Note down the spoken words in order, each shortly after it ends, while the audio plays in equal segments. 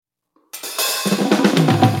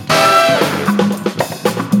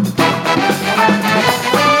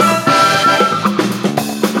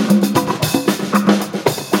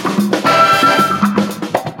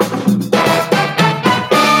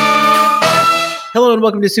Hello and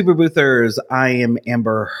welcome to Super Boothers. I am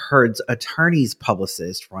Amber Heard's attorney's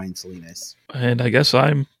publicist, Ryan Salinas. And I guess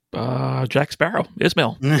I'm Jack Sparrow,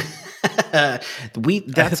 Ismail.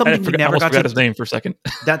 That's something we never got forgot his name for a second.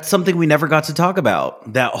 That's something we never got to talk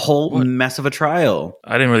about. That whole mess of a trial.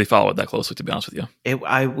 I didn't really follow it that closely, to be honest with you.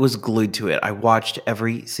 I was glued to it. I watched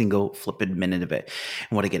every single flippin' minute of it.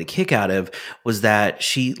 And what I get a kick out of was that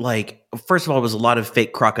she, first of all, it was a lot of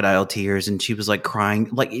fake crocodile tears, and she was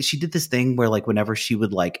crying. She did this thing where whenever she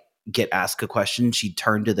would get asked a question, she'd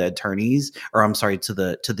turn to the attorneys, or I'm sorry, to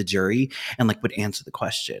the jury, and would answer the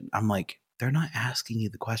question. I'm like, they're not asking you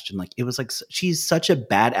the question. It was she's such a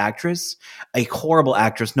bad actress, a horrible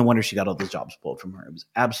actress. No wonder she got all those jobs pulled from her. It was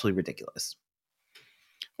absolutely ridiculous.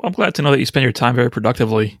 Well, I'm glad to know that you spend your time very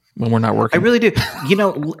productively when we're not working. I really do.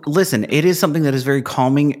 Listen, it is something that is very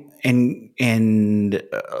calming and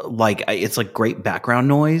it's great background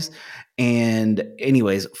noise. And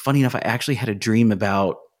anyways, funny enough, I actually had a dream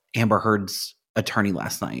about Amber Heard's attorney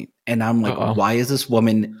last night. And I'm like, Why is this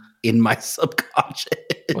woman in my subconscious?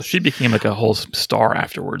 Well, she became a whole star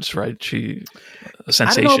afterwards, right? She a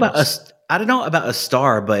sensation. I don't know about a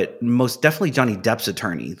star, but most definitely Johnny Depp's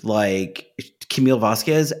attorney. Camille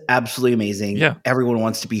Vasquez, absolutely amazing. Yeah. Everyone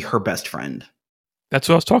wants to be her best friend. That's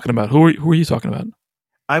what I was talking about. Who are you talking about?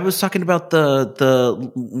 I was talking about the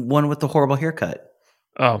one with the horrible haircut.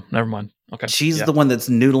 Oh, never mind. Okay. She's the one that's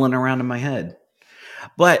noodling around in my head.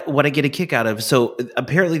 But what I get a kick out of, so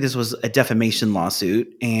apparently this was a defamation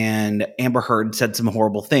lawsuit, and Amber Heard said some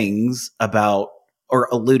horrible things about, or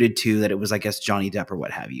alluded to, that it was, I guess, Johnny Depp or what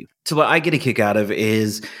have you. So what I get a kick out of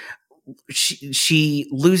is she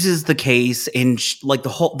loses the case, and the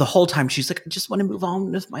whole time she's like, I just want to move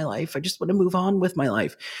on with my life. I just want to move on with my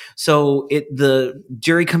life. So the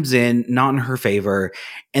jury comes in not in her favor,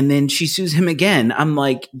 and then she sues him again. I'm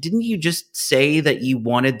like, didn't you just say that you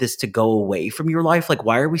wanted this to go away from your life?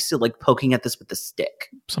 Why are we still poking at this with a stick?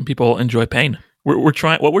 Some people enjoy pain. We're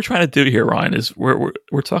trying. What we're trying to do here, Ryan, is we're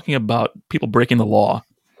talking about people breaking the law.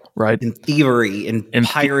 Right, and thievery and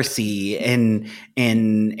piracy and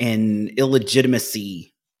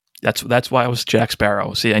illegitimacy. That's why I was Jack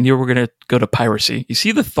Sparrow. See, I knew we were going to go to piracy. You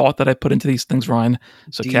see the thought that I put into these things, Ryan?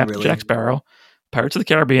 So Captain really? Jack Sparrow, Pirates of the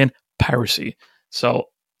Caribbean, piracy. So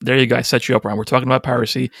there you guys, set you up, Ryan. We're talking about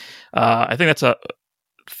piracy. I think that's a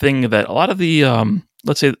thing that a lot of the,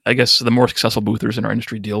 let's say, I guess, the more successful boothers in our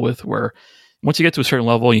industry deal with, where once you get to a certain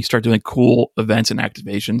level and you start doing cool events and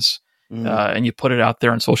activations, and you put it out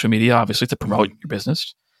there on social media, obviously, to promote your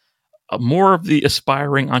business. More of the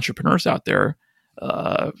aspiring entrepreneurs out there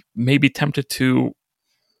may be tempted to,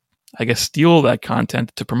 I guess, steal that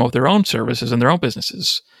content to promote their own services and their own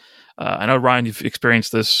businesses. I know, Ryan, you've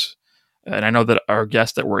experienced this, and I know that our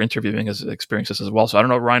guest that we're interviewing has experienced this as well. So I don't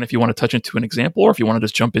know, Ryan, if you want to touch into an example or if you want to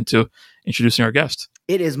just jump into introducing our guest.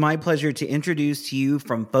 It is my pleasure to introduce to you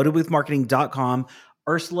from photoboothmarketing.com,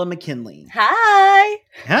 Ursula McKinley. Hi.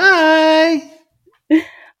 Hi.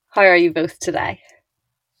 How are you both today?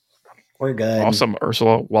 We're good. Awesome,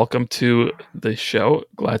 Ursula. Welcome to the show.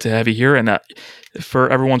 Glad to have you here. And for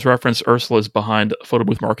everyone's reference, Ursula is behind Photo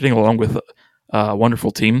Booth Marketing, along with a wonderful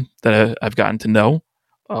team that I've gotten to know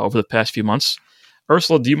over the past few months.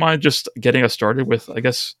 Ursula, do you mind just getting us started with, I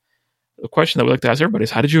guess, a question that we like to ask everybody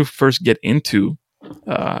is, how did you first get into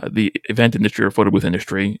the event industry or photo booth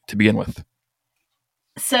industry to begin with?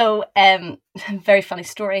 So, very funny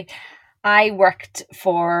story. I worked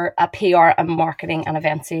for a PR and marketing and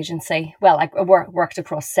events agency. Well, I worked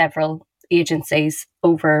across several agencies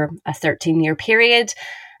over a 13-year period.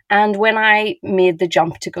 And when I made the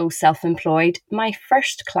jump to go self-employed, my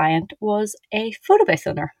first client was a photo booth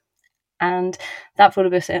owner. And that photo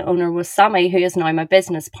booth owner was Sammy, who is now my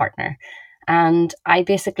business partner. And I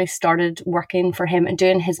basically started working for him and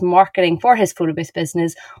doing his marketing for his photo booth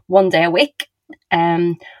business one day a week.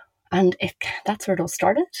 And that's where it all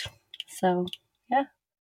started. So, yeah,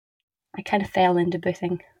 I kind of fell into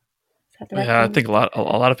boothing. Right I think a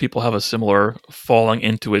lot of people have a similar falling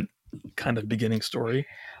into it kind of beginning story.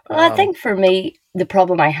 Well, I think for me, the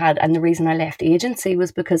problem I had and the reason I left agency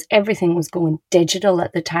was because everything was going digital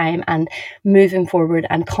at the time and moving forward,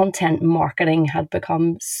 and content marketing had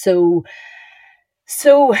become so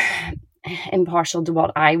impartial to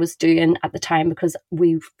what I was doing at the time, because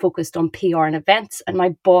we focused on PR and events, and my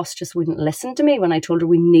boss just wouldn't listen to me when I told her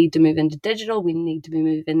we need to move into digital, we need to be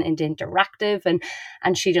moving into interactive,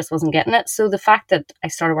 and she just wasn't getting it. So the fact that I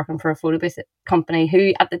started working for a photo booth company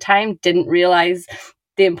who at the time didn't realize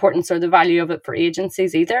the importance or the value of it for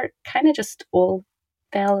agencies either, kind of just all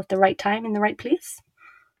fell at the right time in the right place.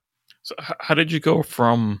 So how did you go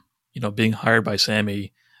from, being hired by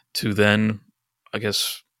Sammy to then, I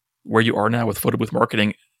guess, where you are now with photo booth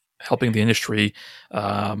marketing, helping the industry.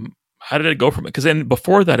 How did it go from it? Because then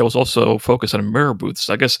before that, it was also focused on mirror booths.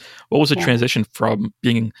 I guess what was the transition from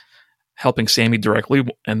helping Sammy directly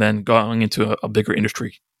and then going into a bigger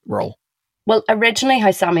industry role? Well, originally how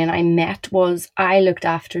Sammy and I met was I looked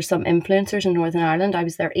after some influencers in Northern Ireland. I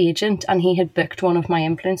was their agent, and he had booked one of my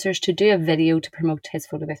influencers to do a video to promote his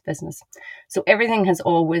photo booth business. So everything has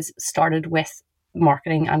always started with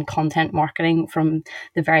marketing and content marketing from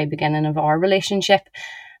the very beginning of our relationship.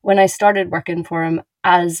 When I started working for him,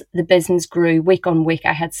 as the business grew week on week,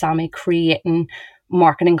 I had Sammy creating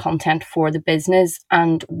marketing content for the business,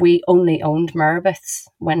 and we only owned mirror booths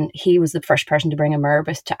when he was the first person to bring a mirror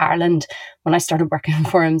booth to Ireland. When I started working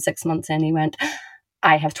for him 6 months in, he went,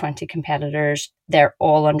 I have 20 competitors. They're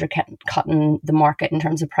all undercutting the market in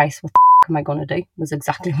terms of price. What the am I going to do? Was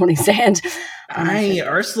exactly what he said. Hi,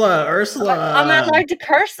 Ursula. Am I allowed to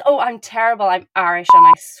curse? Oh, I'm terrible. I'm Irish and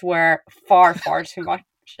I swear far, far too much.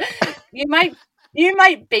 You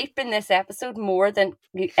might beep in this episode more than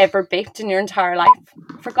you ever beeped in your entire life.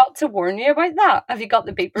 Forgot to warn you about that. Have you got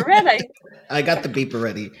the beeper ready? I got the beeper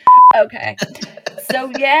ready. Okay.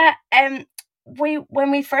 So yeah,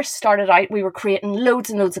 when we first started out, we were creating loads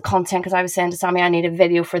and loads of content because I was saying to Sammy, I need a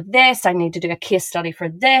video for this, I need to do a case study for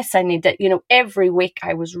this, I need to, every week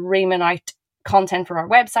I was reaming out content for our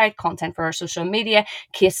website, content for our social media,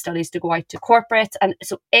 case studies to go out to corporates. And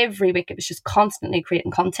so every week it was just constantly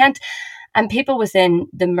creating content. And people within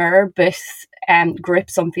the mirror booth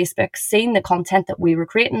groups on Facebook seeing the content that we were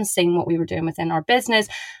creating, seeing what we were doing within our business.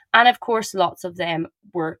 And of course, lots of them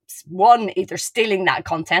were, one, either stealing that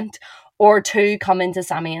content, or two, coming to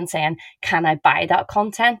Sammy and saying, can I buy that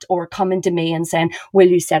content? Or coming to me and saying, will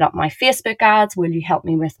you set up my Facebook ads? Will you help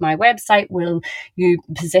me with my website? Will you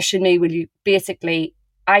position me? Will you basically...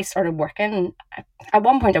 I started working, at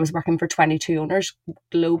one point I was working for 22 owners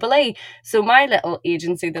globally. So my little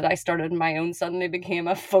agency that I started on my own suddenly became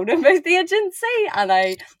a photo booth agency. And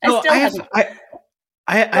I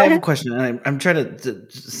have a question, and I'm trying to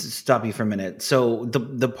stop you for a minute. So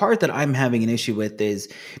the part that I'm having an issue with is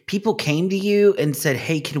people came to you and said,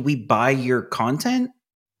 hey, can we buy your content?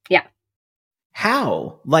 Yeah.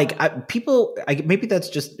 How? Like maybe that's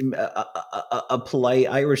just a polite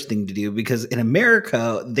Irish thing to do, because in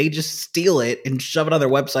America, they just steal it and shove it on their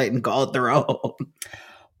website and call it their own.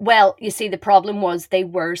 Well, you see, the problem was they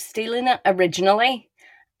were stealing it originally.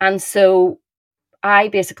 And so I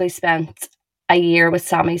basically spent a year with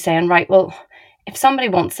Sammy saying, right, well, if somebody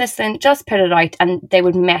wants this, then just put it out. And they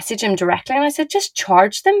would message him directly. And I said, just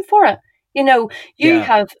charge them for it. You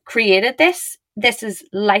have created this. This is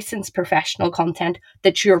licensed professional content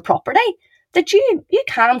that's your property that you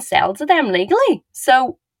can sell to them legally.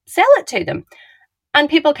 So sell it to them. And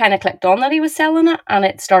people kind of clicked on that he was selling it, and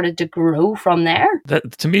it started to grow from there.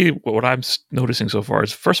 That, to me, what I'm noticing so far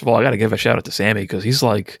is, first of all, I got to give a shout out to Sammy, because he's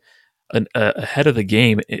like ahead of the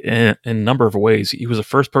game in a number of ways. He was the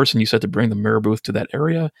first person you said to bring the mirror booth to that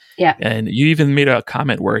area. Yeah. And you even made a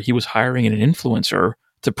comment where he was hiring an influencer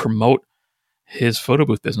to promote his photo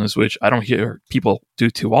booth business, which I don't hear people do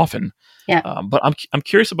too often. Yeah. But I'm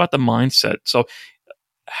curious about the mindset. So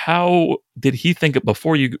how did he think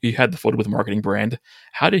before you had the photo booth marketing brand?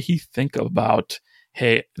 How did he think about,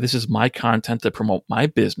 hey, this is my content to promote my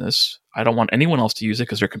business. I don't want anyone else to use it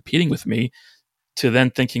because they're competing with me, to then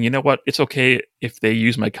thinking, you know what, it's okay if they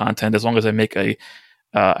use my content as long as I make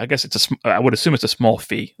I guess I would assume it's a small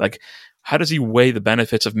fee. Like, how does he weigh the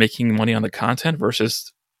benefits of making money on the content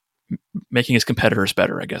versus making his competitors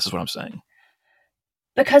better, I guess is what I'm saying?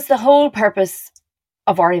 Because the whole purpose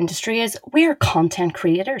of our industry is we are content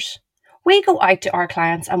creators. We go out to our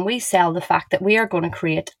clients and we sell the fact that we are going to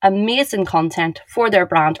create amazing content for their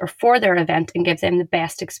brand or for their event and give them the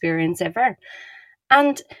best experience ever.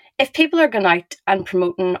 And if people are going out and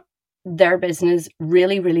promoting their business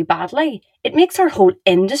really, really badly, it makes our whole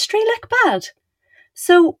industry look bad.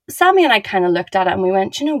 So Sammy and I kind of looked at it and we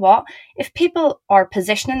went, you know what? If people are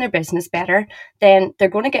positioning their business better, then they're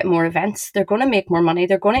going to get more events, they're going to make more money,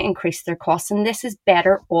 they're going to increase their costs, and this is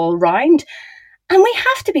better all round. And we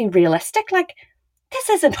have to be realistic. Like, this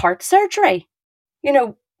isn't heart surgery.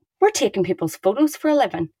 We're taking people's photos for a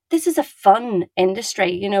living. This is a fun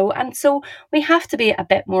industry, and so we have to be a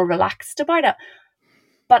bit more relaxed about it.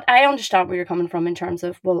 But I understand where you're coming from in terms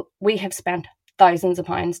of, well, we have spent thousands of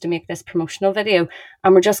pounds to make this promotional video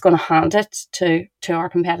and we're just going to hand it to our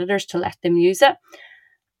competitors to let them use it.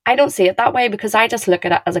 I don't see it that way, because I just look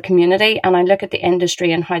at it as a community, and I look at the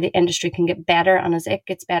industry and how the industry can get better, and as it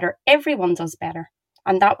gets better, everyone does better.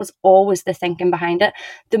 And that was always the thinking behind it.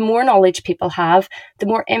 The more knowledge people have, the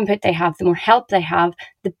more input they have, the more help they have,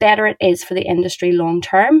 the better it is for the industry long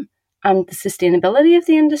term. and the sustainability of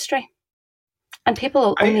the industry. And people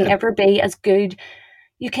will only ever be as good.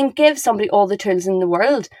 You can give somebody all the tools in the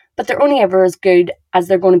world, but they're only ever as good as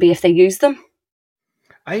they're going to be if they use them.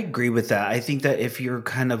 I agree with that. I think that if you're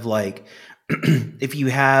kind of like, if you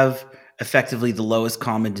have effectively the lowest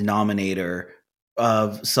common denominator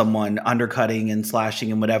of someone undercutting and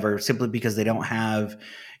slashing and whatever, simply because they don't have,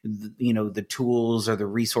 the tools or the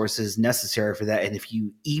resources necessary for that. And if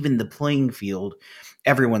you even the playing field,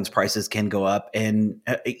 everyone's prices can go up. And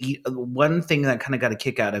one thing that kind of got a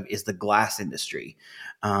kick out of is the glass industry.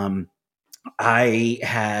 I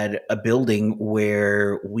had a building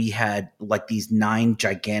where we had like these 9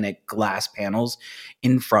 gigantic glass panels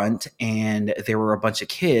in front, and there were a bunch of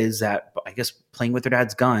kids that, I guess, playing with their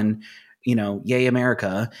dad's gun, yay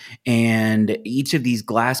America. And each of these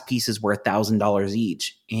glass pieces were $1,000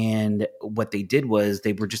 each. And what they did was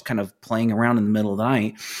they were just kind of playing around in the middle of the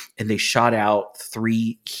night, and they shot out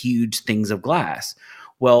 3 huge things of glass.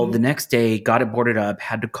 Well, the next day, got it boarded up,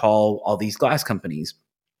 had to call all these glass companies.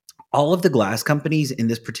 All of the glass companies in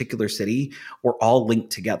this particular city were all linked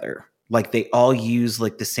together. Like they all use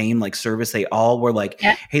like the same like service. They all were like,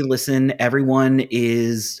 hey, listen, everyone,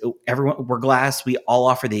 we're glass. We all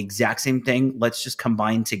offer the exact same thing. Let's just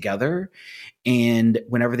combine together. And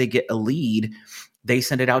whenever they get a lead, they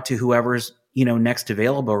send it out to whoever's, next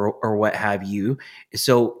available or what have you.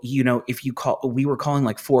 So, if you we were calling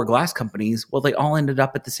like 4 glass companies, well, they all ended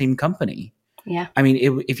up at the same company. Yeah. I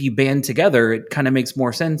mean, if you band together, it kind of makes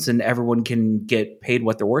more sense and everyone can get paid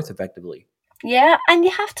what they're worth effectively. Yeah. And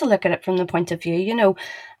you have to look at it from the point of view,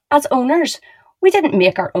 as owners, we didn't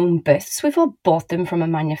make our own booths. We've all bought them from a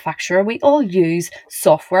manufacturer. We all use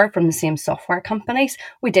software from the same software companies.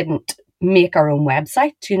 We didn't make our own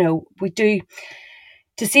website. We do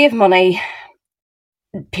to save money.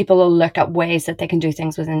 People will look at ways that they can do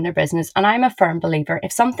things within their business. And I'm a firm believer,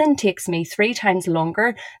 if something takes me 3 times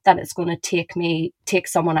longer than it's going to take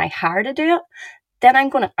someone I hire to do it, then I'm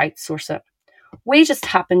going to outsource it. We just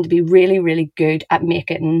happen to be really, really good at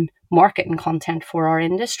making marketing content for our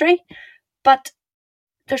industry. But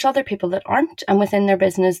there's other people that aren't, and within their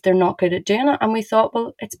business, they're not good at doing it. And we thought,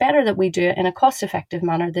 well, it's better that we do it in a cost-effective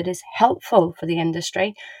manner that is helpful for the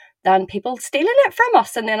industry than people stealing it from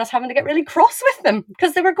us and then us having to get really cross with them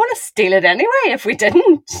because they were going to steal it anyway if we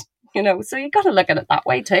didn't, so you got to look at it that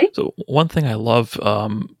way too. So one thing I love,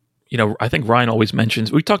 I think Ryan always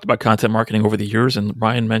mentions, we talked about content marketing over the years, and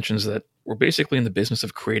Ryan mentions that we're basically in the business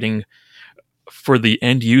of creating for the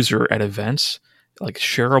end user at events, like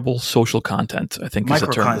shareable social content, I think is the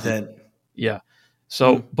term. Micro-content. Yeah.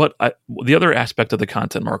 So, but the other aspect of the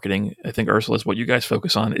content marketing, I think, Ursula, is what you guys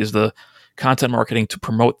focus on, is the content marketing to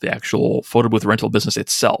promote the actual photo booth rental business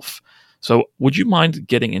itself. So would you mind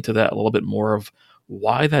getting into that a little bit more of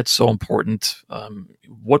why that's so important,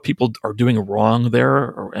 what people are doing wrong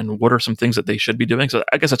there, and what are some things that they should be doing? So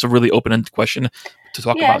I guess that's a really open-ended question to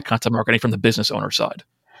talk about content marketing from the business owner side.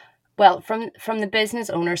 Well, from the business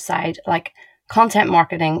owner side, like content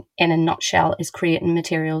marketing in a nutshell is creating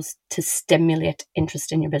materials to stimulate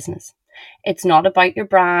interest in your business. It's not about your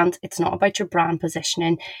brand. It's not about your brand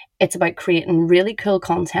positioning. It's about creating really cool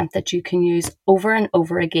content that you can use over and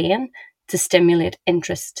over again to stimulate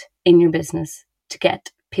interest in your business, to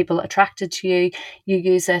get people attracted to you. You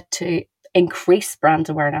use it to increase brand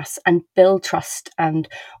awareness and build trust and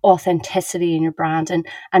authenticity in your brand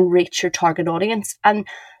and reach your target audience. And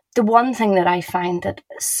the one thing that I find that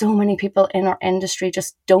so many people in our industry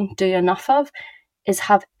just don't do enough of is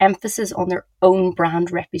have emphasis on their own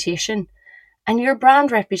brand reputation. And your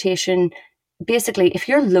brand reputation, basically, if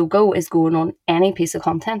your logo is going on any piece of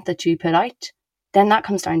content that you put out, then that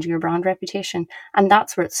comes down to your brand reputation. And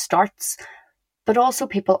that's where it starts. But also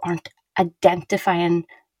people aren't identifying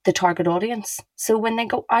the target audience. So when they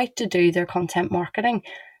go out to do their content marketing,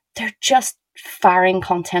 they're just firing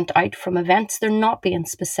content out from events. They're not being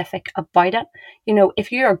specific about it.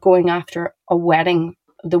 If you are going after the wedding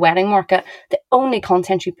market, the only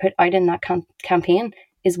content you put out in that campaign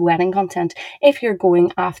is wedding content. If you're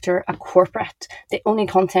going after a corporate, the only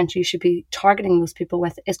content you should be targeting those people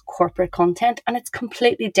with is corporate content, and it's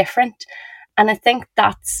completely different. And I think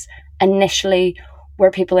that's initially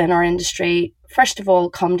where people in our industry, first of all,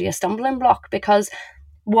 come to a stumbling block, because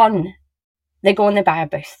one, they go and they buy a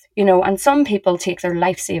booth, and some people take their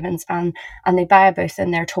life savings and they buy a booth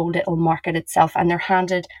and they're told it'll market itself, and they're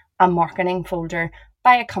handed a marketing folder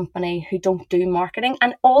by a company who don't do marketing,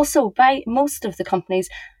 and also by most of the companies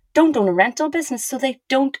don't own a rental business, so they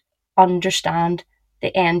don't understand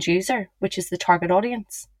the end user, which is the target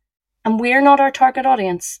audience. And we're not our target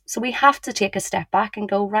audience. So we have to take a step back and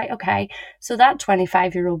go, right, okay, so that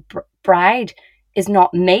 25-year-old bride is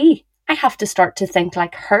not me. I have to start to think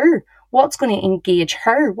like her. What's going to engage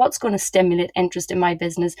her? What's going to stimulate interest in my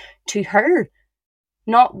business to her?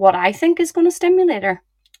 Not what I think is going to stimulate her.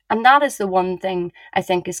 And that is the one thing I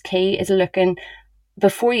think is key, is looking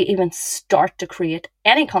before you even start to create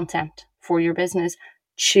any content for your business.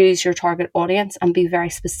 Choose your target audience and be very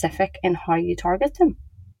specific in how you target them.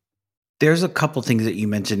 There's a couple things that you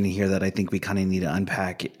mentioned in here that I think we kind of need to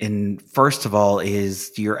unpack. And first of all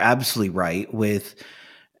is, you're absolutely right with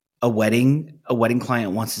a wedding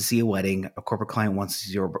client wants to see a wedding, a corporate client wants to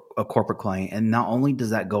see a corporate client. And not only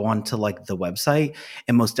does that go on to like the website,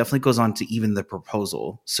 it most definitely goes on to even the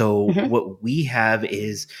proposal. So what we have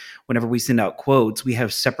is, whenever we send out quotes, we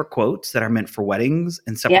have separate quotes that are meant for weddings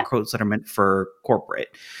and separate quotes that are meant for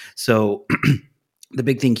corporate. So the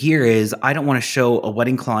big thing here is, I don't want to show a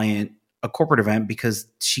wedding client a corporate event because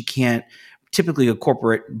she can't. Typically a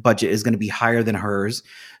corporate budget is going to be higher than hers.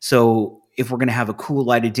 So if we're going to have a cool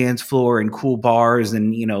lighted dance floor and cool bars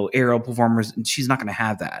and, aerial performers, she's not going to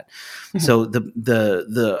have that. So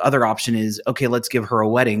the other option is, okay, let's give her a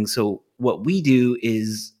wedding. So what we do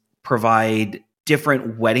is provide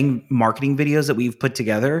different wedding marketing videos that we've put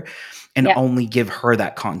together and only give her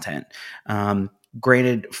that content.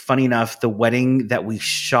 Granted, funny enough, the wedding that we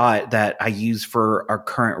shot that I use for our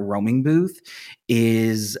current roaming booth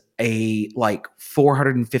is a like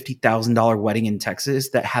 $450,000 wedding in Texas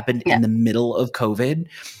that happened in the middle of COVID.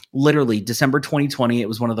 Literally December 2020. It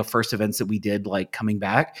was one of the first events that we did, like, coming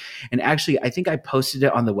back. And actually, I think I posted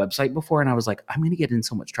it on the website before, and I was like, I'm going to get in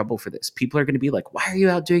so much trouble for this. People are going to be like, why are you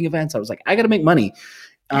out doing events? I was like, I got to make money.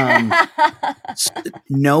 Absolutely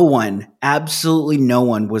no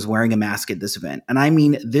one was wearing a mask at this event. And I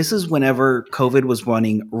mean, this is whenever COVID was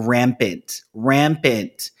running rampant.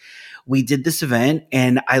 We did this event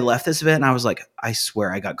and I left this event and I was like, I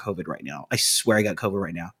swear I got COVID right now.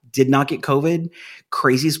 Did not get COVID.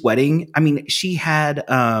 Craziest wedding. I mean, she had,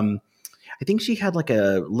 I think she had like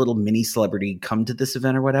a little mini celebrity come to this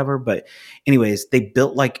event or whatever. But anyways, they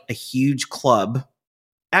built like a huge club.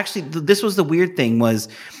 Actually, this was the weird thing, was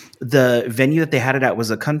the venue that they had it at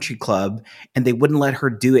was a country club and they wouldn't let her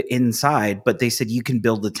do it inside, but they said, you can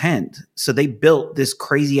build a tent. So they built this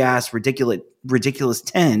crazy ass, ridiculous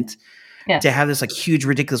tent to have this like huge,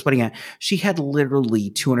 ridiculous wedding at. She had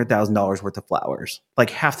literally $200,000 worth of flowers. Like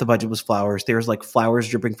half the budget was flowers. There was like flowers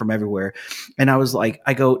dripping from everywhere. And I was like,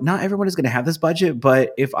 not everyone is going to have this budget,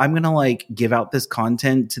 but if I'm going to like give out this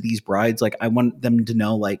content to these brides, like I want them to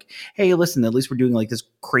know like, hey, listen, at least we're doing like this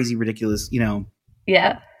crazy, ridiculous,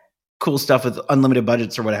 cool stuff with unlimited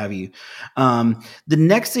budgets or what have you. The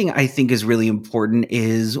next thing I think is really important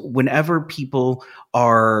is whenever people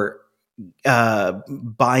are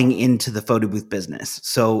buying into the photo booth business.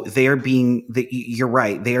 So you're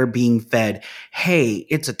right. They are being fed, hey,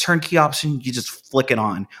 it's a turnkey option. You just flick it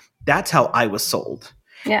on. That's how I was sold.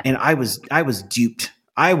 Yeah. And I was duped.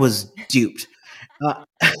 Well,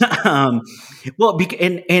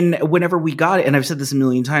 and whenever we got it, and I've said this a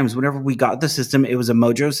million times, whenever we got the system, it was a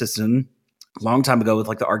Mojo system a long time ago with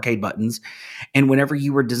like the arcade buttons. And whenever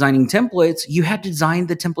you were designing templates, you had to design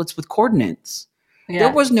the templates with coordinates. Yeah.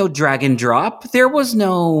 There was no drag and drop. There was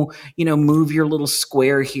no, move your little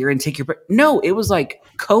square here and take no, it was like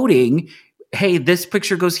coding. Hey, this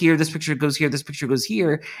picture goes here, this picture goes here, this picture goes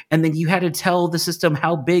here. And then you had to tell the system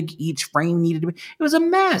how big each frame needed to be. It was a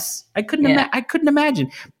mess. I couldn't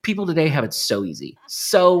imagine. People today have it so easy.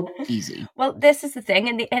 So easy. Well, this is the thing.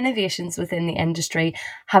 And the innovations within the industry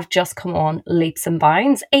have just come on leaps and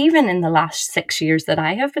bounds. Even in the last 6 years that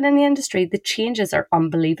I have been in the industry, the changes are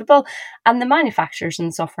unbelievable. And the manufacturers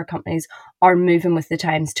and software companies are moving with the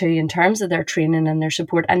times too, in terms of their training and their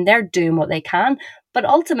support. And they're doing what they can. But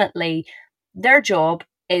ultimately, their job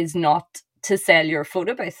is not to sell your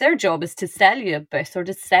photo booth. Their job is to sell you a booth or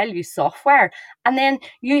to sell you software. And then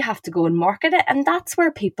you have to go and market it. And that's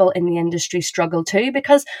where people in the industry struggle too,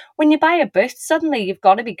 because when you buy a booth, suddenly you've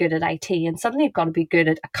got to be good at IT and suddenly you've got to be good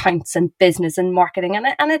at accounts and business and marketing. And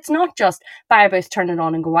it's not just buy a booth, turn it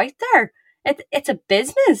on and go out there. It's a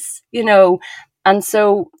business, And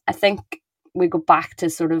so I think we go back to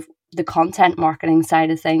sort of the content marketing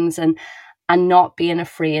side of things and not being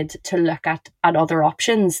afraid to look at other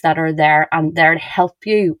options that are there and there to help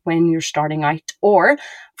you when you're starting out. Or,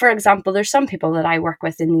 for example, there's some people that I work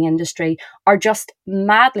with in the industry are just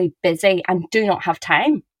madly busy and do not have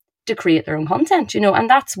time to create their own content, and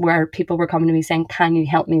that's where people were coming to me saying, can you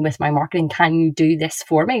help me with my marketing? Can you do this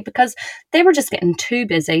for me? Because they were just getting too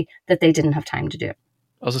busy that they didn't have time to do it.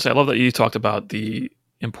 I was going to say, I love that you talked about the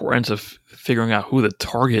importance of figuring out who the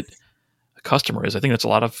target customer is. I think that's a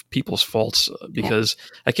lot of people's faults because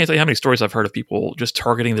I can't tell you how many stories I've heard of people just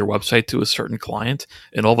targeting their website to a certain client,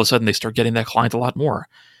 and all of a sudden they start getting that client a lot more.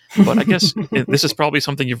 But I guess this is probably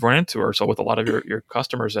something you've run into or so with a lot of your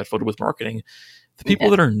customers at Photo Booth Marketing. The people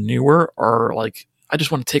that are newer are like, I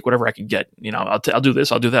just want to take whatever I can get. I'll do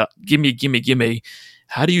this, I'll do that. Give me.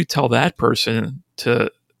 How do you tell that person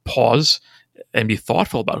to pause and be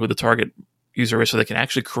thoughtful about who the target user is so they can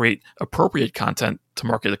actually create appropriate content to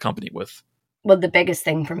market the company with? Well, the biggest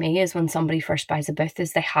thing for me is when somebody first buys a booth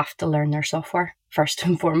is they have to learn their software first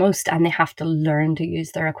and foremost, and they have to learn to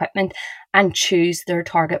use their equipment and choose their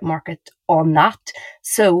target market on that.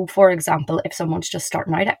 So, for example, if someone's just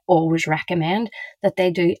starting out, I always recommend that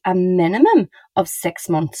they do a minimum of 6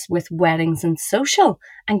 months with weddings and social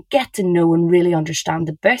and get to know and really understand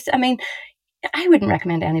the booth. I mean, I wouldn't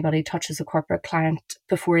recommend anybody touches a corporate client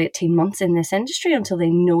before 18 months in this industry until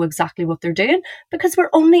they know exactly what they're doing, because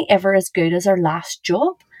we're only ever as good as our last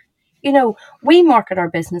job. We market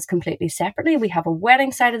our business completely separately. We have a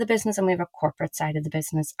wedding side of the business and we have a corporate side of the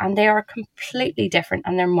business, and they are completely different,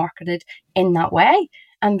 and they're marketed in that way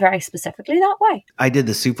and very specifically that way. I did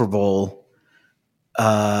the Super Bowl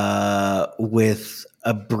with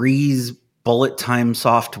a Breeze bullet time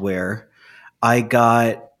software. I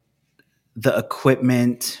got the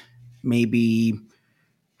equipment maybe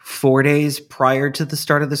 4 days prior to the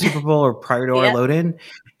start of the Super Bowl or prior to our load-in.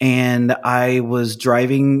 And I was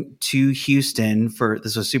driving to Houston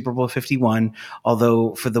this was Super Bowl 51.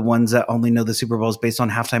 Although for the ones that only know the Super Bowl is based on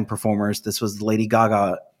halftime performers, this was the Lady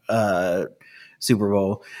Gaga Super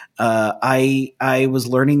Bowl. I was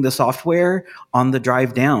learning the software on the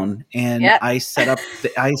drive down, and I set up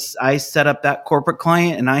I set up that corporate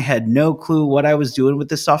client, and I had no clue what I was doing with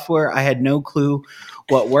the software. I had no clue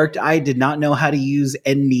what worked. I did not know how to use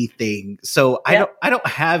anything. So I don't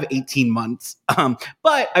have 18 months.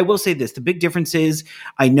 But I will say this, the big difference is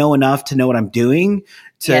I know enough to know what I'm doing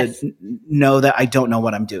to know that I don't know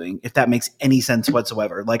what I'm doing, if that makes any sense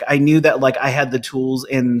whatsoever. Like, I knew that I had the tools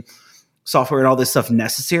and software and all this stuff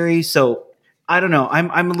necessary. So I don't know.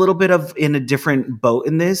 I'm a little bit in a different boat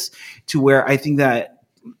in this, to where I think that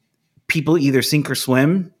people either sink or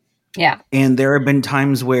swim. Yeah. And there have been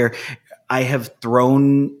times where I have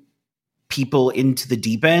thrown people into the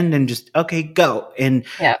deep end and just, okay, go. And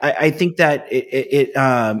I think that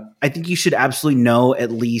I think you should absolutely know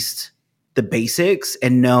at least the basics,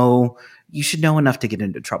 and you should know enough to get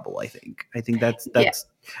into trouble. I think that's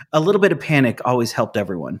a little bit of panic always helped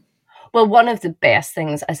everyone. Well, one of the best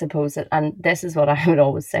things, I suppose, and this is what I would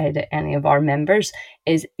always say to any of our members,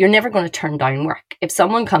 is you're never going to turn down work. If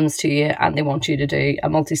someone comes to you and they want you to do a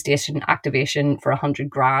multi-station activation for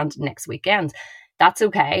 $100,000 next weekend, that's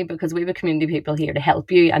okay, because we have a community of people here to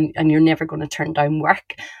help you, and you're never going to turn down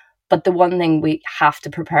work. But the one thing we have to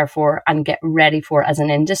prepare for and get ready for as an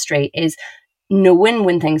industry is knowing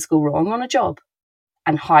when things go wrong on a job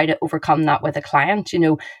and how to overcome that with a client.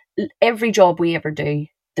 Every job we ever do,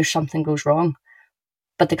 there's something goes wrong,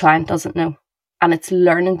 but the client doesn't know. And it's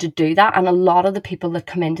learning to do that. And a lot of the people that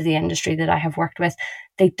come into the industry that I have worked with,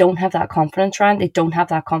 they don't have that confidence, Ryan. They don't have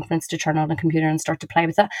that confidence to turn on a computer and start to play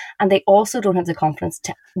with it. And they also don't have the confidence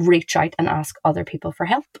to reach out and ask other people for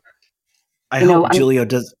help. I hope Julio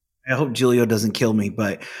doesn't kill me,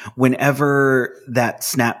 but whenever that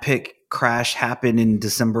SnapPick crash happened in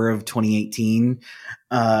December of 2018,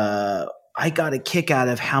 I got a kick out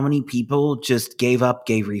of how many people just gave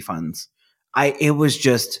refunds. It was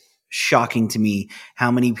just shocking to me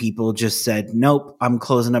how many people just said, nope, I'm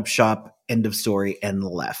closing up shop, end of story, and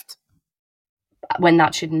left. When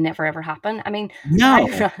that should never ever happen. I mean, no.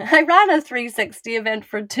 I ran a 360 event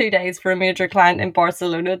for 2 days for a major client in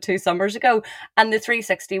Barcelona 2 summers ago, and the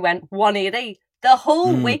 360 went 180 the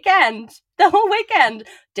whole weekend. The whole weekend.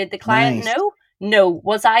 Did the client know? No.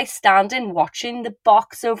 Was I standing watching the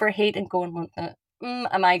box overheat and going, what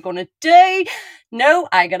am I going to do? No,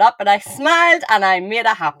 I got up and I smiled and I made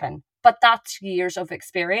it happen. But that's years of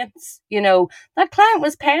experience. That client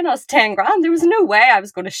was paying us $10,000. There was no way I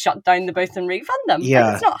was going to shut down the booth and refund them.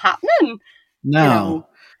 Yeah. It's not happening. No.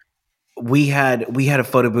 We had a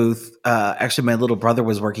photo booth. Actually, my little brother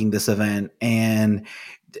was working this event, and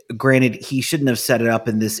granted, he shouldn't have set it up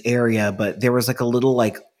in this area, but there was a little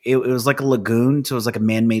it was like a lagoon, so it was like a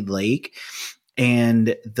man-made lake,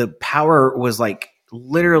 and the power was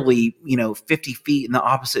literally 50 feet in the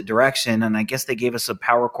opposite direction, and I guess they gave us a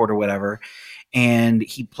power cord or whatever, and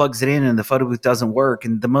he plugs it in and the photo booth doesn't work,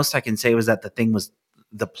 and the most I can say was that the thing was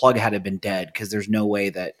the plug had to been dead, because there's no way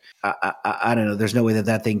that I don't know. There's no way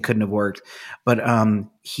that thing couldn't have worked. But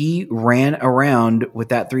he ran around with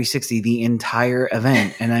that 360 the entire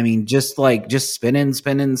event, and I mean, just spinning.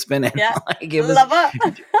 Yeah, Like it was, love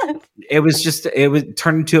it. it was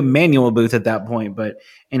turned into a manual booth at that point. But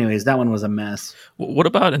anyways, that one was a mess. What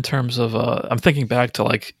about in terms of? I'm thinking back to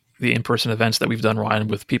like the in-person events that we've done, Ryan,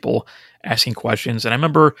 with people asking questions, and I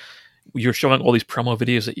remember you're showing all these promo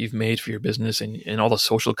videos that you've made for your business and all the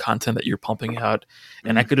social content that you're pumping out.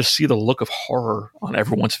 And I could just see the look of horror on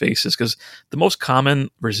everyone's faces, because the most common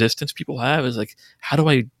resistance people have is like,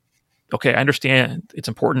 I understand it's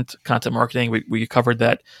important, content marketing. We covered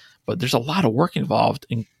that, but there's a lot of work involved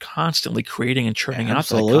in constantly creating and churning out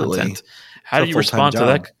that content. How do you respond to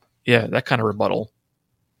that? Yeah, that kind of rebuttal.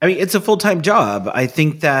 I mean, it's a full-time job. I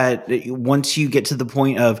think that once you get to the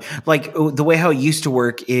point of, like, the way how it used to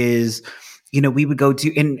work is, we would go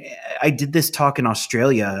to, and I did this talk in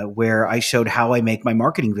Australia where I showed how I make my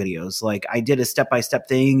marketing videos. Like, I did a step-by-step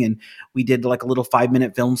thing, and we did like a little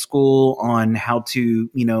 5-minute film school on how to,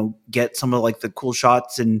 get some of like the cool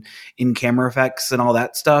shots and in camera effects and all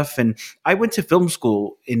that stuff. And I went to film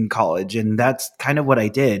school in college, and that's kind of what I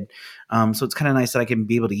did. So it's kind of nice that I can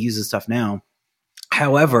be able to use this stuff now.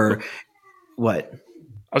 However, what?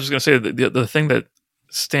 I was just going to say the thing that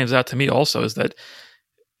stands out to me also is that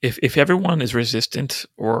if everyone is resistant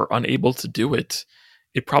or unable to do it,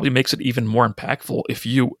 it probably makes it even more impactful if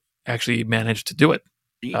you actually manage to do it.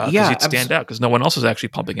 You'd stand out because no one else is actually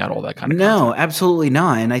pumping out all that kind of content. No, absolutely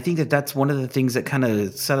not. And I think that that's one of the things that kind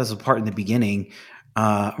of set us apart in the beginning.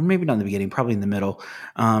 Or maybe not in the beginning, probably in the middle.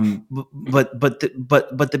 But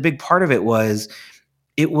the big part of it was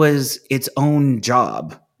its own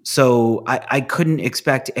job. So I couldn't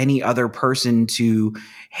expect any other person to,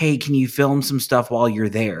 hey, can you film some stuff while you're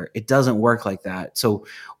there? It doesn't work like that. So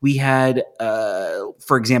we had,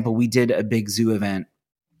 for example, we did a big zoo event.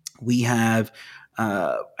 We have,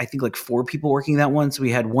 I think like 4 people working that one. So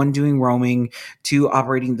we had 1 doing roaming, 2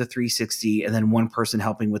 operating the 360, and then 1 person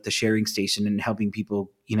helping with the sharing station and helping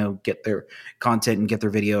people, get their content and get their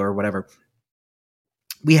video or whatever.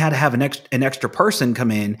 We had to have an extra person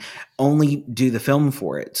come in, only do the film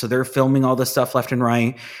for it. So they're filming all the stuff left and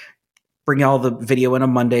right, bring all the video in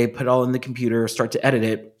on Monday, put it all in the computer, start to edit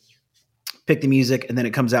it, pick the music, and then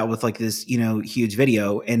it comes out with like this, huge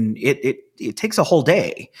video. And it takes a whole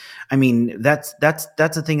day. I mean, that's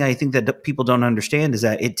the thing I think that people don't understand, is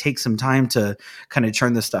that it takes some time to kind of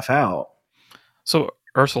churn this stuff out. So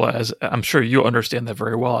Ursula, as I'm sure you understand that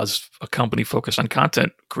very well as a company focused on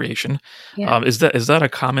content creation, is that a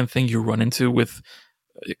common thing you run into with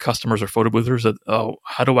customers or photo boothers? That,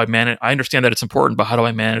 how do I manage? I understand that it's important, but how do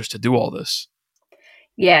I manage to do all this?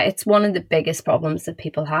 Yeah, it's one of the biggest problems that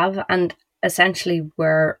people have, and essentially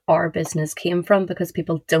where our business came from, because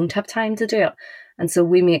people don't have time to do it. And so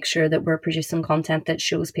we make sure that we're producing content that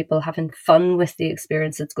shows people having fun with the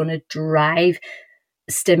experience, that's going to drive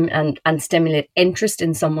and stimulate interest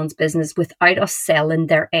in someone's business without us selling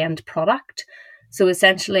their end product. So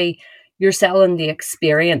essentially, you're selling the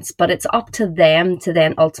experience, but it's up to them to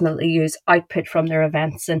then ultimately use output from their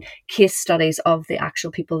events and case studies of the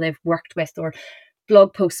actual people they've worked with, or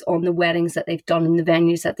blog posts on the weddings that they've done in the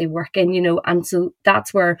venues that they work in, and so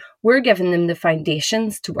that's where we're giving them the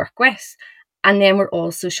foundations to work with. And then we're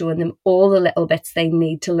also showing them all the little bits they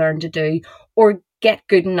need to learn to do, or get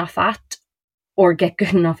good enough at, or get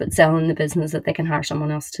good enough at selling the business that they can hire someone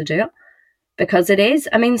else to do it. Because it is,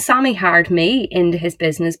 Sammy hired me into his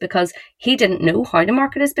business because he didn't know how to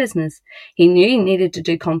market his business. He knew he needed to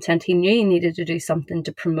do content. He knew he needed to do something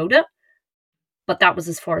to promote it. But that was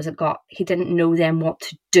as far as it got. He didn't know then what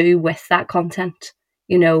to do with that content,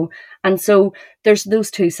 And so there's those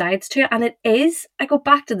 2 sides to it. And it is, I go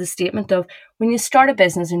back to the statement of, when you start a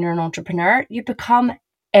business and you're an entrepreneur, you become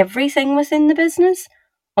everything within the business,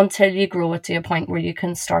 until you grow it to a point where you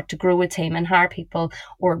can start to grow a team and hire people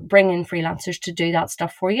or bring in freelancers to do that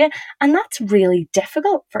stuff for you. And that's really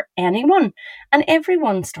difficult for anyone. And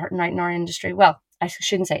everyone starting out in our industry, well, I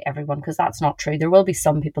shouldn't say everyone, because that's not true. There will be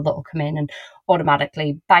some people that will come in and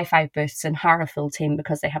automatically buy 5 booths and hire a full team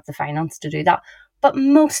because they have the finance to do that. But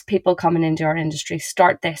most people coming into our industry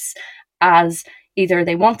start this as either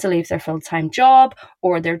they want to leave their full-time job,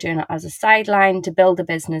 or they're doing it as a sideline to build a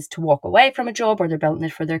business to walk away from a job, or they're building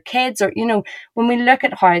it for their kids. Or, when we look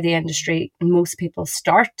at how the industry, most people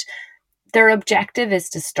start, their objective is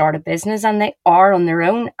to start a business, and they are on their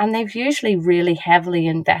own, and they've usually really heavily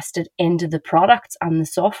invested into the products and the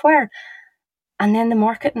software. And then the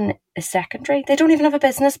marketing is secondary. They don't even have a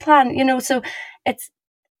business plan, so it's,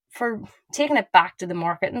 for taking it back to the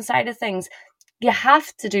marketing side of things, you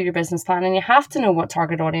have to do your business plan and you have to know what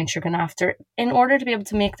target audience you're going after in order to be able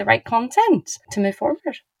to make the right content to move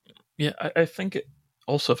forward. Yeah, I think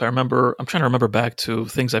also, if I'm trying to remember back to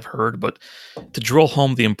things I've heard, but to drill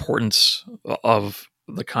home the importance of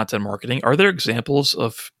the content marketing, are there examples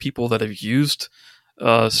of people that have used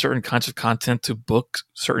certain kinds of content to book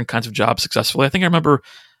certain kinds of jobs successfully? I think I remember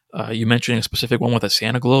you mentioning a specific one with a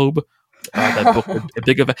Santa Globe that booked a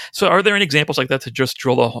big event. So are there any examples like that to just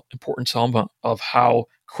drill the importance home of how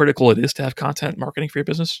critical it is to have content marketing for your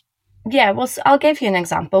business? Yeah, well, so I'll give you an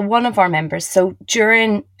example. One of our members, so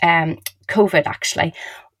during COVID, actually,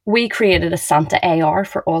 we created a Santa AR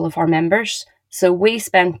for all of our members. So we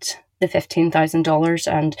spent the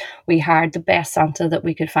 $15,000 and we hired the best Santa that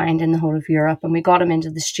we could find in the whole of Europe, and we got him into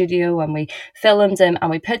the studio and we filmed him and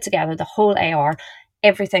we put together the whole AR,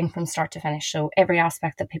 everything from start to finish. So every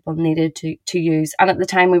aspect that people needed to use. And at the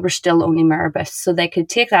time we were still only mirror-based, so they could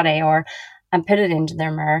take that AR and put it into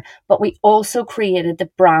their mirror. But we also created the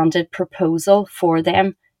branded proposal for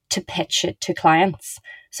them to pitch it to clients.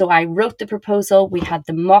 So I wrote the proposal, we had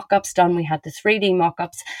the mock-ups done, we had the 3D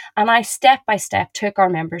mock-ups, and I step by step took our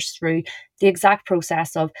members through the exact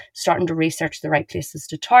process of starting to research the right places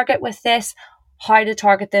to target with this, how to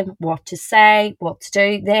target them, what to say, what to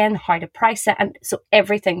do, then how to price it, and so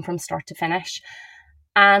everything from start to finish.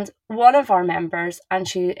 And one of our members, and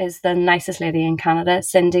she is the nicest lady in Canada,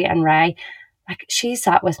 Cindy and Ray, like, she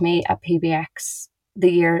sat with me at PBX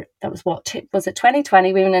the year that was was it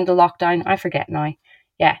 2020? We went into lockdown. I forget now.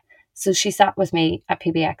 Yeah. So she sat with me at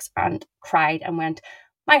PBX and cried and went,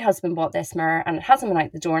 my husband bought this mirror and it hasn't been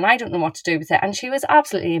out the door and I don't know what to do with it. And she was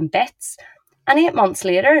absolutely in bits. And 8 months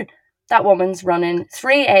later, that woman's running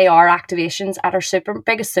 3 AR activations at her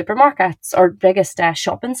biggest supermarkets or biggest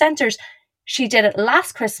shopping centres. She did it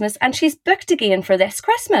last Christmas and she's booked again for this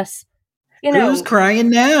Christmas. You know, who's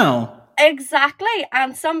crying now? Exactly.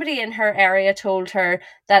 And somebody in her area told her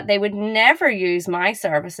that they would never use my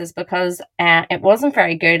services because it wasn't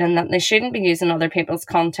very good and that they shouldn't be using other people's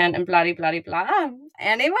content and blah, blah, blah, blah.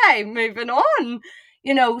 Anyway, moving on.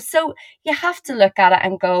 You know, so you have to look at it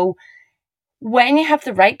and go, when you have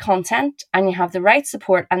the right content and you have the right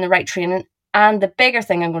support and the right training, and the bigger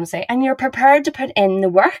thing I'm going to say, and you're prepared to put in the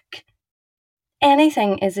work,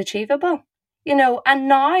 anything is achievable. You know, and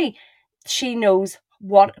now she knows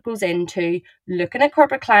what goes into looking at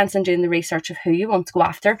corporate clients and doing the research of who you want to go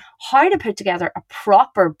after, how to put together a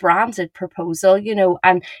proper branded proposal, you know,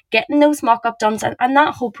 and getting those mock-up done. And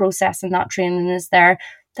that whole process and that training is there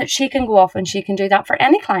that she can go off and she can do that for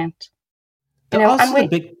any client. You know, also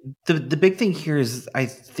the big thing here is I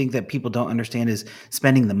think that people don't understand is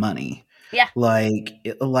spending the money. Yeah. Like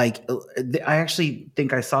I actually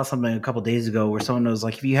think I saw something a couple of days ago where someone was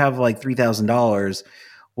like, if you have like $3,000,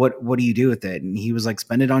 what do you do with it? And he was like,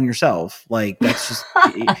 spend it on yourself. Like, that's just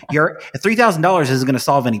your $3,000 isn't going to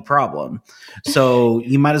solve any problem. So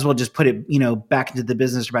you might as well just put it, you know, back into the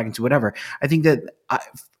business or back into whatever. I think that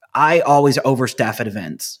I always overstaff at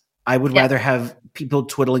events. I would rather have people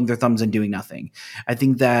twiddling their thumbs and doing nothing. I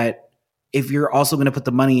think that if you're also going to put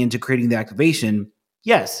the money into creating the activation,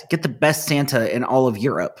 yes, get the best Santa in all of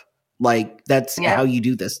Europe. Like, that's how you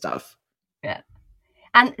do this stuff. Yeah.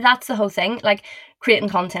 And that's the whole thing. Like, creating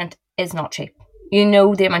content is not cheap. You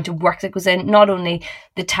know the amount of work that goes in, not only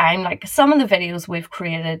the time, like some of the videos we've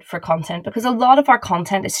created for content, because a lot of our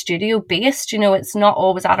content is studio based, you know, it's not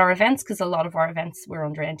always at our events because a lot of our events we're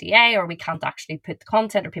under NDA or we can't actually put the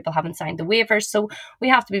content or people haven't signed the waivers. So we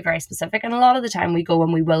have to be very specific. And a lot of the time we go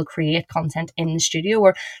and we will create content in the studio,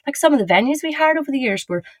 or like some of the venues we hired over the years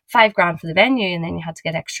were $5,000 for the venue. And then you had to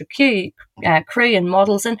get extra crew and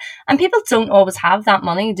models. And people don't always have that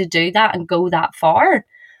money to do that and go that far.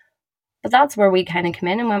 But that's where we kind of come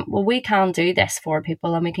in and went, well, we can do this for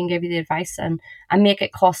people and we can give you the advice and make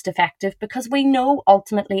it cost effective, because we know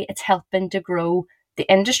ultimately it's helping to grow the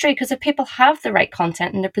industry. Because if people have the right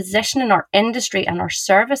content and they're positioning our industry and our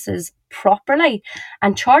services properly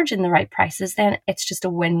and charging the right prices, then it's just a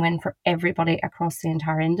win-win for everybody across the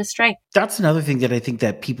entire industry. That's another thing that I think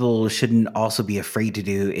that people shouldn't also be afraid to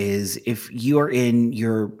do is if you are in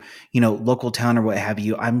your, you know, local town or what have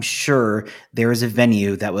you, I'm sure there is a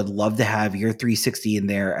venue that would love to have your 360 in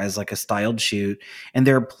there as like a styled shoot. And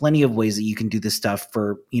there are plenty of ways that you can do this stuff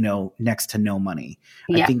for, you know, next to no money.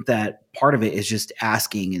 Yeah. I think that part of it is just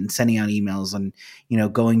asking and sending out emails and, you know,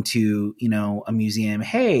 going to, you know, a museum.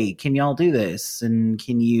 Hey, can y'all do this? And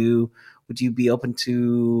would you be open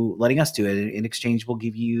to letting us do it? In exchange, we'll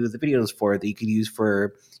give you the videos for it that you can use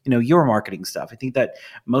for, you know, your marketing stuff. I think that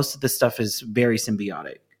most of this stuff is very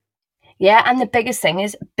symbiotic. Yeah. And the biggest thing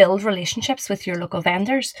is build relationships with your local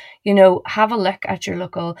vendors. You know, have a look at your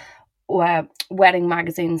local wedding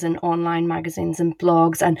magazines and online magazines and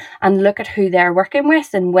blogs and look at who they're working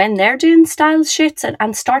with and when they're doing style shoots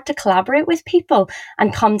and start to collaborate with people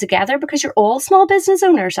and come together, because you're all small business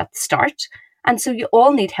owners at the start. And so you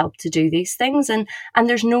all need help to do these things. And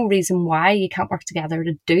there's no reason why you can't work together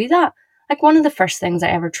to do that. Like, one of the first things I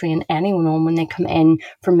ever train anyone on when they come in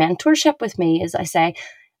for mentorship with me is I say,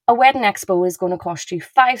 a wedding expo is going to cost you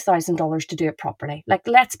 $5,000 to do it properly. Like,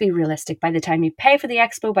 let's be realistic. By the time you pay for the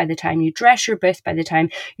expo, by the time you dress your booth, by the time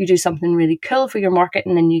you do something really cool for your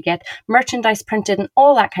marketing and you get merchandise printed and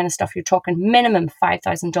all that kind of stuff, you're talking minimum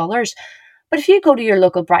 $5,000. But if you go to your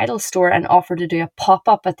local bridal store and offer to do a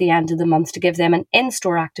pop-up at the end of the month to give them an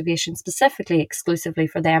in-store activation specifically, exclusively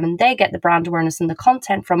for them, and they get the brand awareness and the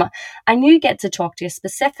content from it, and you get to talk to a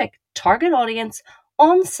specific target audience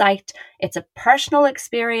on site, it's a personal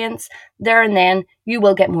experience there and then, you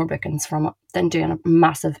will get more bookings from it than doing a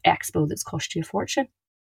massive expo that's cost you a fortune.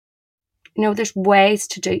 You know, there's ways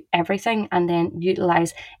to do everything and then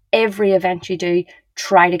utilize every event you do,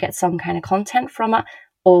 try to get some kind of content from it.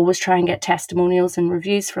 Always try and get testimonials and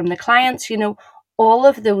reviews from the clients. You know, all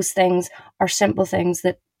of those things are simple things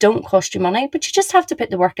that don't cost you money, but you just have to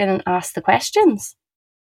put the work in and ask the questions.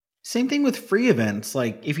 Same thing with free events.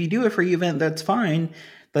 Like, if you do a free event, that's fine.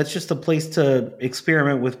 That's just a place to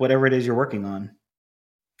experiment with whatever it is you're working on.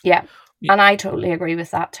 Yeah. And I totally agree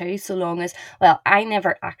with that too. So long as, well, I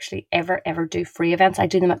never actually ever do free events. I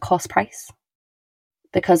do them at cost price.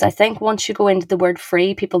 Because I think once you go into the word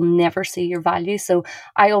free, people never see your value. So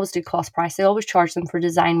I always do cost price. I always charge them for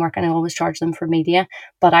design work and I always charge them for media,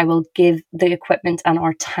 but I will give the equipment and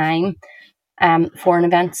our time for an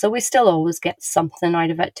event. So we still always get something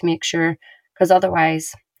out of it to make sure, because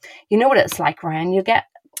otherwise, you know what it's like, Ryan, you get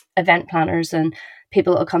event planners and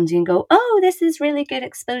people will come to you and go, oh, this is really good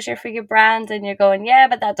exposure for your brand. And you're going, yeah,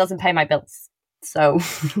 but that doesn't pay my bills. So,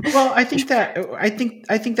 well, I think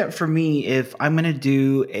that for me, if I'm going to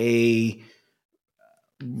do a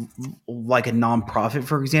nonprofit,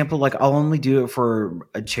 for example, like, I'll only do it for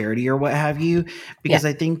a charity or what have you, because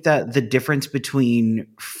I think that the difference between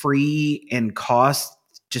free and cost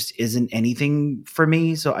just isn't anything for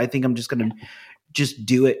me. So I think I'm just going to just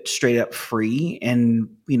do it straight up free and,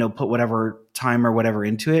 you know, put whatever time or whatever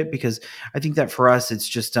into it, because I think that for us, it's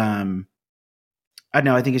just, I don't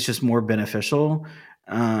know, I think it's just more beneficial.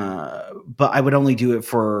 But I would only do it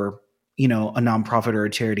for, you know, a nonprofit or a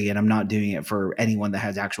charity, and I'm not doing it for anyone that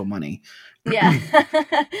has actual money. Yeah.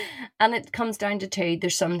 And it comes down to two.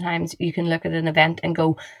 There's sometimes you can look at an event and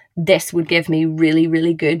go, this would give me really,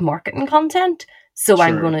 really good marketing content. So sure,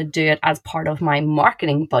 I'm going to do it as part of my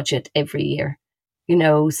marketing budget every year, you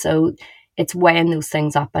know, so it's weighing those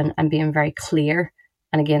things up and being very clear.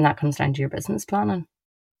 And again, that comes down to your business planning.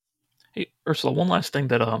 Hey, Ursula, one last thing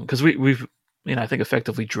that, because we've, you know, I think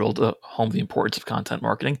effectively drilled home the importance of content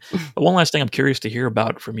marketing. But one last thing I'm curious to hear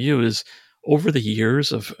about from you is, over the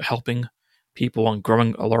years of helping people and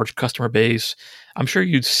growing a large customer base, I'm sure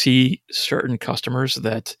you'd see certain customers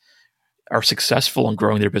that are successful in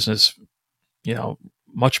growing their business, you know,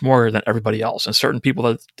 much more than everybody else, and certain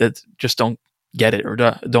people that just don't get it or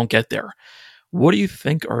don't get there. What do you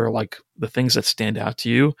think are like the things that stand out to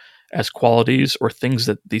you as qualities or things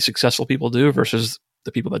that these successful people do versus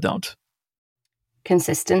the people that don't?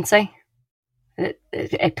 Consistency.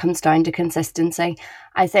 It comes down to consistency.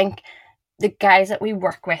 I think the guys that we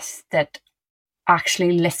work with that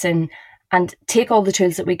actually listen and take all the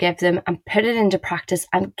tools that we give them and put it into practice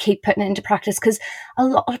and keep putting it into practice, because a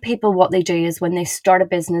lot of people, what they do is when they start a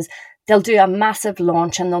business, they'll do a massive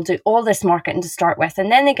launch and they'll do all this marketing to start with,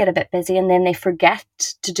 and then they get a bit busy and then they forget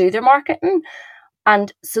to do their marketing,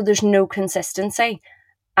 and so there's no consistency.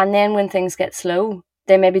 And then when things get slow,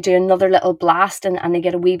 they maybe do another little blast and they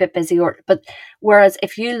get a wee bit busy. But whereas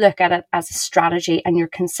if you look at it as a strategy and you're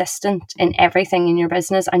consistent in everything in your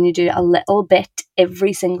business and you do a little bit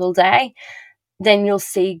every single day, then you'll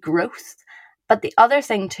see growth. But the other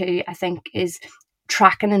thing too, I think, is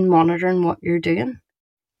tracking and monitoring what you're doing.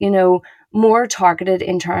 You know, more targeted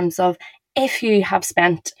in terms of, if you have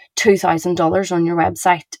spent $2,000 on your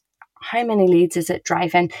website, how many leads is it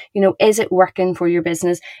driving? You know, is it working for your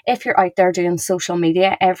business? If you're out there doing social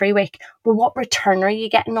media every week, well, what return are you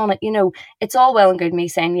getting on it? You know, it's all well and good me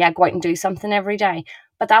saying, yeah, go out and do something every day,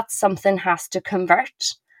 but that something has to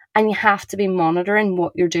convert, and you have to be monitoring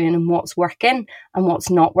what you're doing and what's working and what's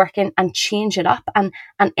not working, and change it up and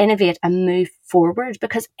innovate and move forward,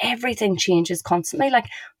 because everything changes constantly. Like,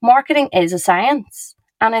 marketing is a science,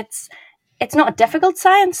 and it's not a difficult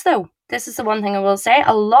science though. This is the one thing I will say.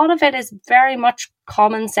 A lot of it is very much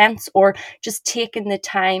common sense, or just taking the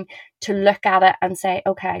time to look at it and say,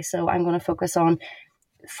 okay, so I'm going to focus on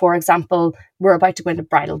for example, we're about to go into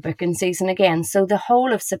bridal booking season again. So the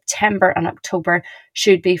whole of September and October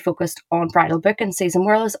should be focused on bridal booking season,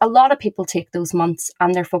 whereas a lot of people take those months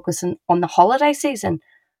and they're focusing on the holiday season.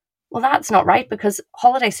 Well, that's not right, because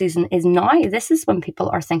holiday season is now. This is when people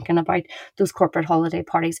are thinking about those corporate holiday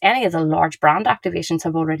parties. Any of the large brand activations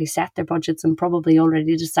have already set their budgets and probably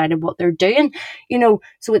already decided what they're doing,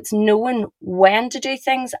 so it's knowing when to do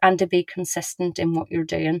things and to be consistent in what you're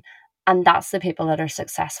doing. And that's the people that are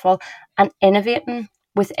successful and innovating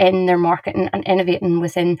within their marketing and innovating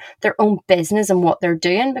within their own business and what they're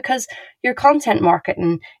doing, because your content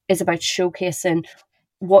marketing is about showcasing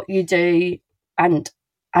what you do and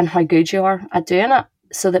how good you are at doing it,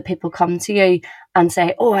 so that people come to you and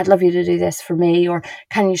say, oh, I'd love you to do this for me, or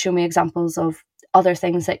can you show me examples of other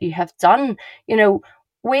things that you have done?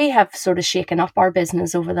 We have sort of shaken up our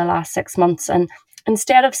business over the last 6 months, and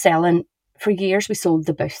instead of selling, for years we sold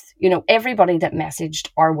the booth. Everybody that messaged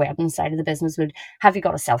our wedding side of the business would, have you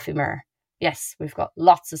got a selfie mirror? Yes, we've got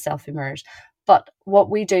lots of selfie mirrors. But what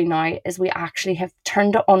we do now is we actually have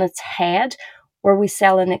turned it on its head, where we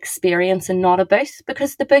sell an experience and not a booth,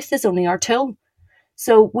 because the booth is only our tool.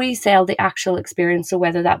 So we sell the actual experience. So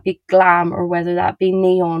whether that be glam or whether that be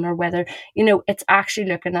neon or whether, it's actually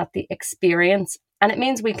looking at the experience. And it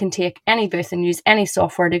means we can take any booth and use any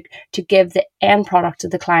software to give the end product to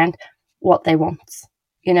the client what they want,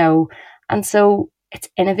 And so it's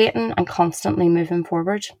innovating and constantly moving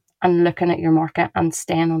forward and looking at your market and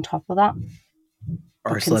staying on top of that.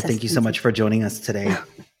 Ursula, thank you so much for joining us today.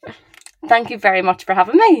 Thank you very much for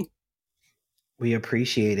having me. We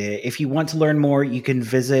appreciate it. If you want to learn more, you can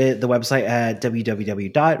visit the website at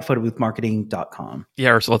www.photoboothmarketing.com.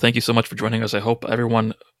 Yeah, Ursula, thank you so much for joining us. I hope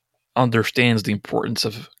everyone understands the importance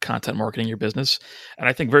of content marketing in your business. And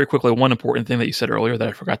I think very quickly, one important thing that you said earlier that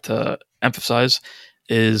I forgot to emphasize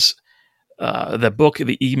is the book,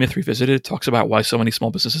 The E-Myth Revisited, talks about why so many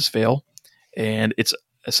small businesses fail. And it's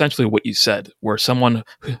essentially what you said, where someone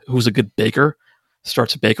who's a good baker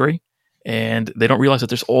starts a bakery, and they don't realize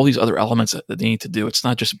that there's all these other elements that they need to do. It's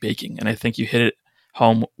not just baking. And I think you hit it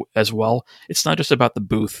home as well. It's not just about the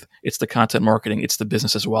booth. It's the content marketing. It's the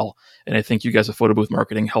business as well. And I think you guys at Photo Booth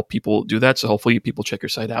Marketing help people do that. So hopefully people check your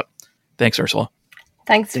site out. Thanks, Ursula.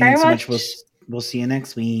 Thanks very much. We'll see you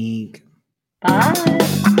next week. Bye.